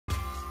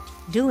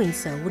Doing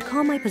so would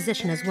call my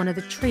position as one of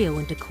the trio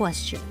into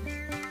question.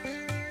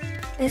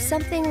 Is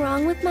something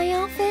wrong with my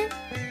outfit?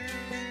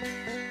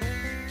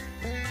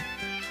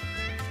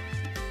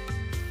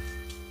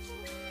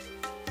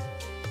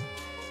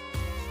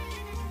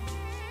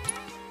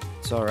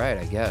 It's alright,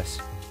 I guess.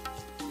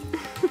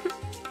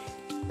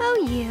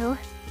 Oh, you.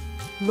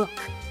 Look,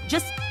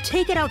 just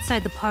take it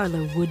outside the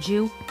parlor, would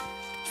you?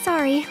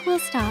 Sorry, we'll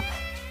stop.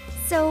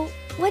 So,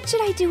 what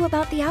should I do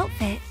about the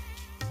outfit?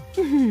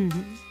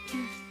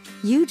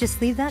 You just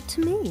leave that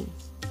to me.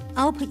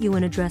 I'll put you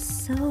in a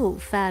dress so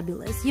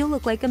fabulous, you'll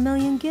look like a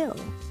million gil.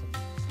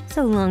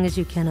 So long as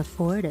you can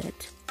afford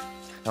it.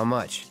 How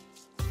much?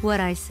 What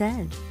I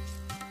said.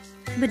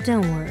 But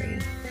don't worry.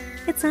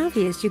 It's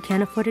obvious you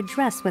can't afford a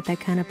dress with that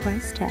kind of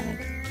price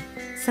tag.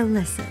 So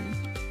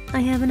listen, I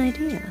have an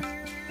idea.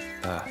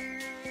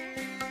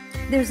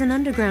 There's an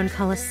underground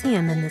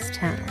coliseum in this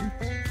town.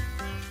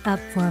 Up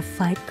for a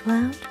fight,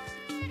 Cloud?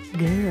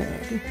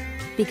 Good.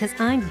 Because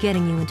I'm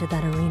getting you into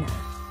that arena.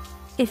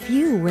 If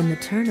you win the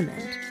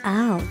tournament,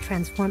 I'll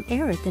transform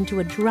Aerith into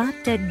a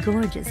drop-dead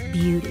gorgeous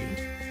beauty.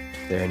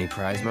 There any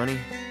prize money?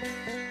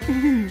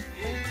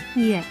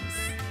 Yes,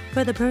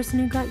 for the person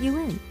who got you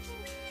in.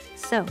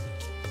 So,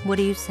 what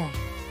do you say?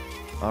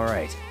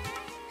 Alright.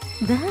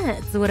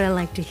 That's what I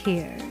like to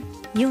hear.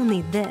 You'll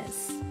need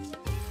this.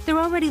 They're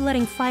already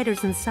letting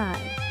fighters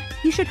inside.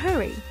 You should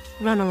hurry.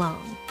 Run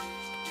along.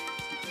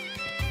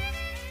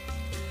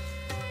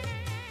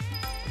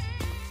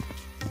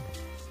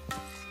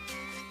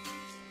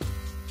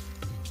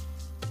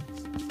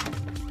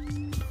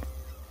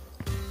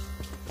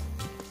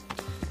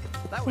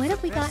 What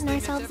have we gotten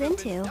ourselves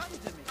into?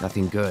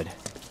 Nothing good.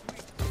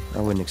 I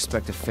wouldn't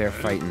expect a fair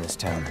fight in this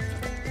town.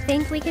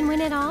 Think we can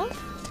win it all?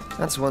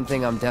 That's one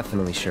thing I'm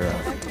definitely sure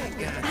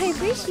of. I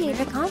appreciate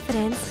the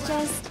confidence,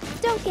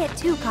 just don't get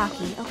too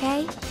cocky,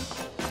 okay?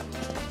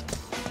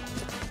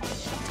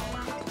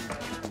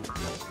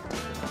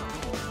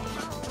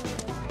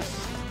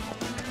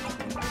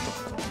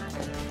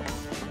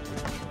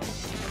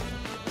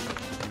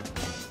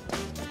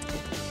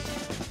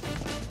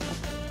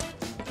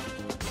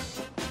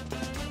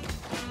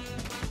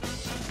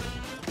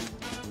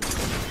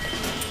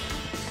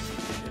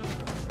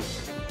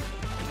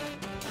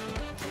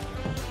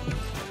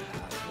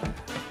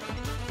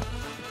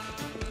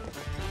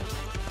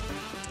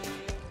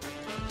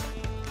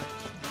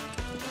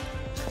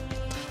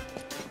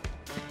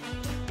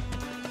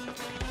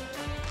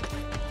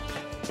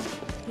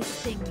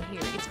 This thing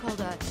here, it's called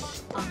a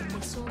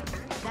missile.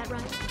 Is that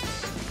right?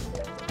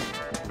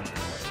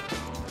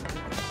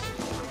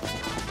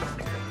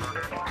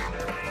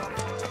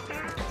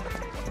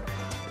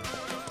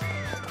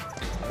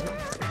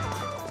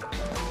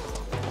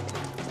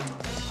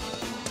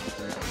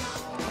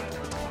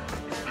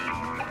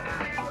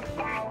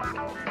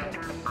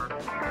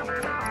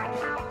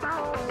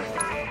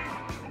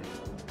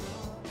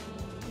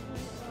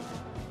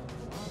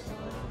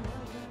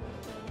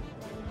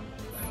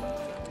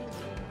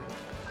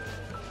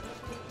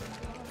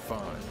 Fine.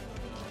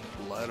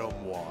 Let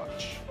them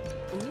watch.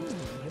 Ooh,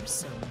 you're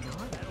so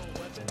naughty.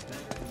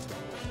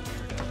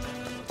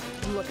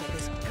 Look at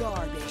this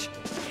garbage.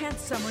 Can't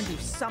someone do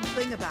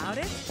something about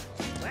it?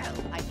 Well,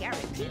 I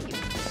guarantee you,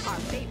 our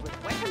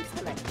favorite weapons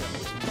collector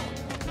is going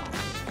along.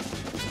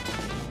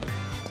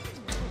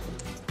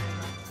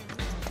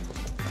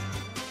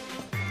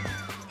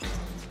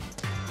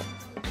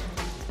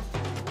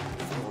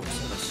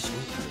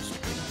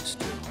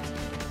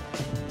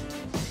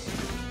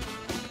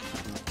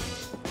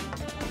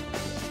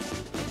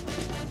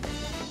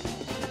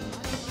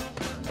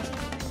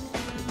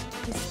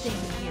 This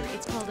thing here,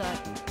 it's called a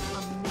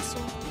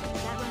missile.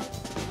 Is that right?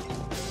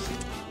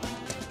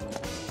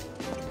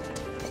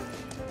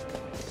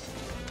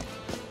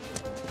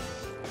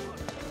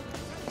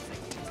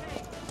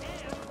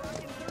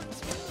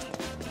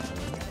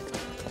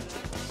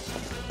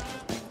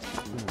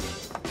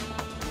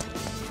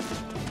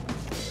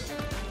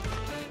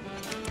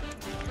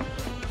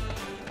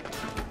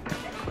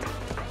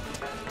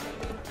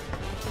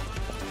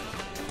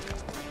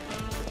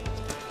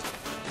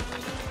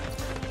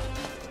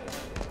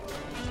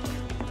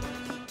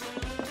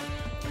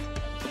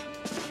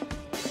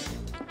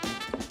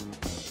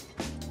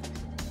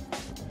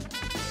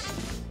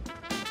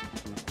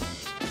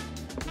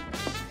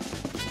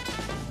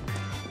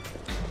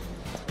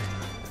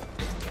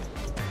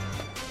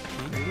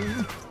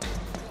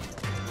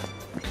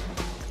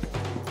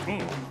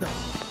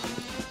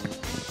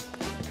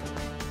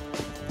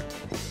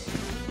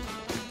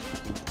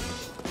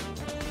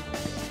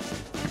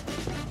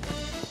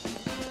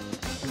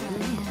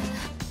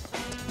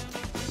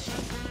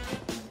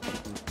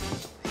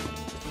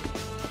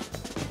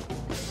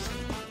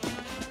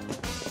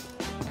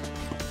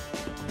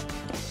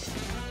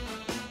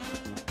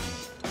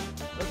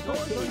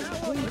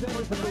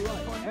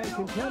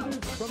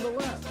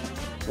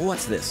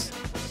 What's this?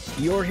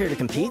 You're here to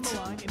compete?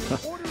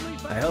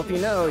 I hope you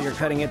know you're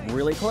cutting it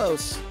really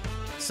close.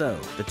 So,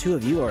 the two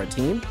of you are a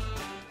team?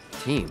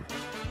 Team?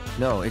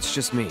 No, it's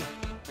just me.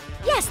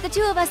 Yes, the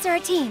two of us are a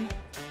team.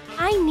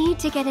 I need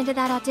to get into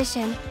that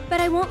audition,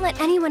 but I won't let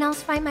anyone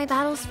else fight my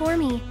battles for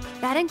me.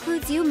 That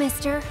includes you,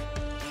 mister.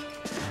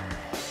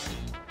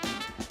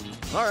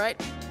 All right,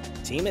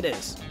 team it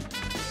is.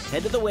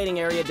 Head to the waiting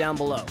area down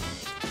below.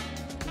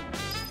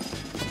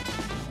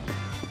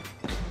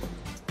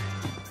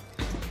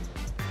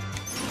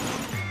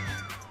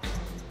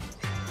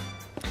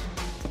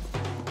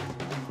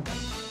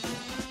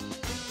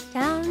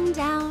 Down,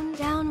 down,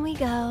 down we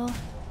go.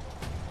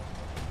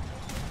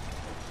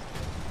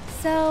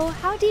 So,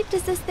 how deep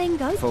does this thing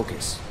go?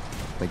 Focus.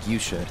 Like you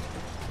should.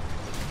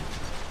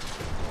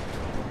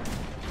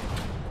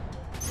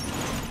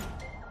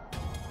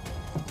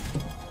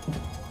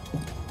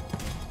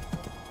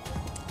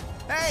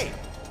 Hey!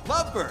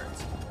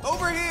 Lovebirds!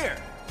 Over here!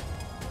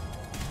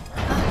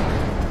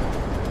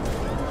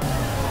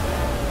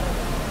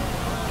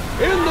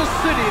 In the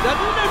city that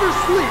never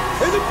sleeps,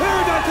 in the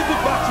paradise of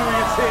debauchery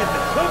and sin,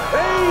 the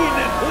pain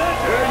and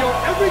pleasure, where your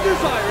every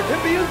desire can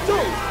be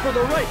indulged for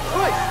the right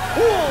price.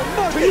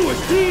 Walmart! For you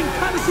esteemed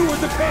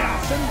connoisseurs of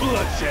chaos and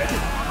bloodshed,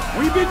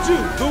 we bid you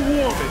the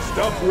warmest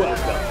of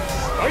welcomes.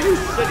 Are you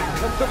sitting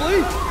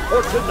comfortably?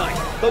 Or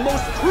tonight, the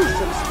most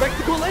gruesome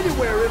spectacle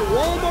anywhere in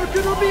Wall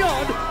Market or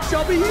beyond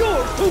shall be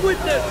yours to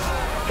witness,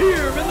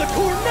 here in the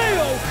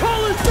Corneo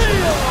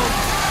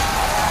Coliseum!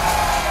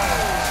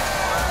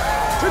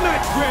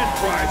 Tonight's grand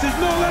prize is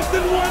no less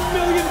than 1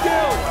 million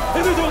gil,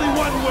 and there's only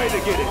one way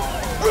to get it.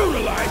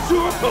 Brutalize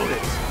your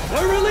opponents,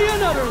 thoroughly and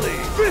utterly,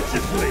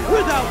 viciously,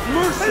 without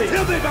mercy,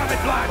 until they vomit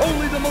blood.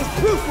 Only the most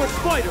ruthless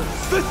fighters,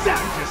 the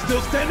savages still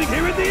standing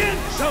here at the end,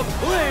 shall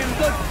claim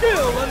the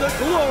skill and the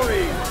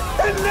glory.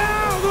 And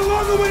now, the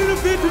long-awaited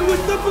event in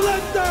which the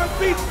Bloodstar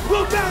Beasts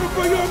will battle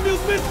for your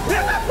amusement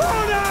and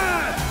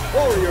opponent!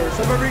 Warriors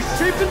of every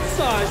shape and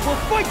size will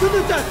fight to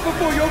the death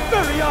before your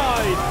very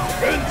eyes!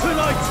 And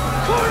tonight's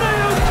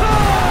Corneo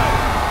time!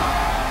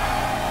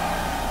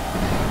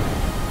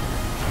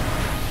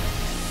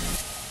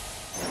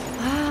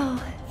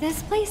 Wow,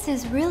 this place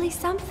is really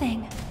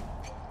something.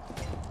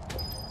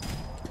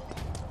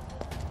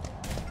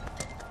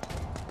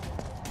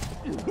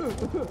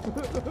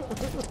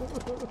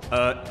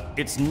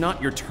 It's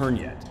not your turn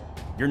yet.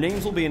 Your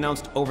names will be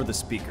announced over the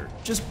speaker.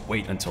 Just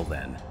wait until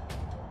then.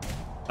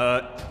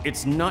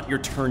 It's not your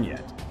turn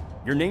yet.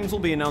 Your names will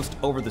be announced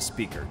over the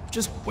speaker.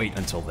 Just wait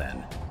until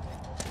then.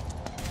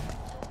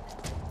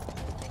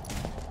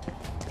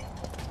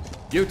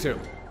 You two,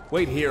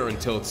 wait here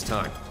until it's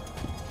time.